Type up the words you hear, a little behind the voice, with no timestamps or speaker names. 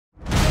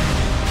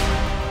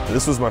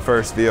This was my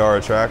first VR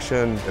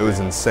attraction. It was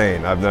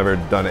insane. I've never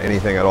done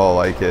anything at all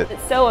like it.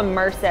 It's so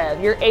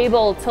immersive. You're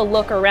able to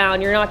look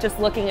around. You're not just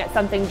looking at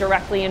something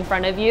directly in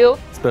front of you.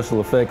 Special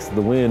effects,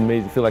 the wind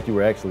made you feel like you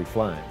were actually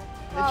flying.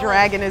 The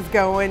dragon is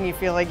going, you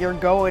feel like you're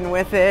going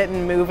with it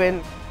and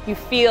moving. You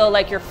feel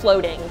like you're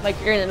floating, like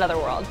you're in another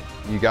world.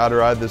 You gotta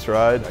ride this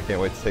ride. I can't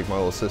wait to take my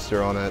little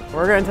sister on it.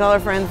 We're gonna tell our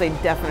friends they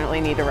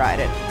definitely need to ride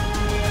it.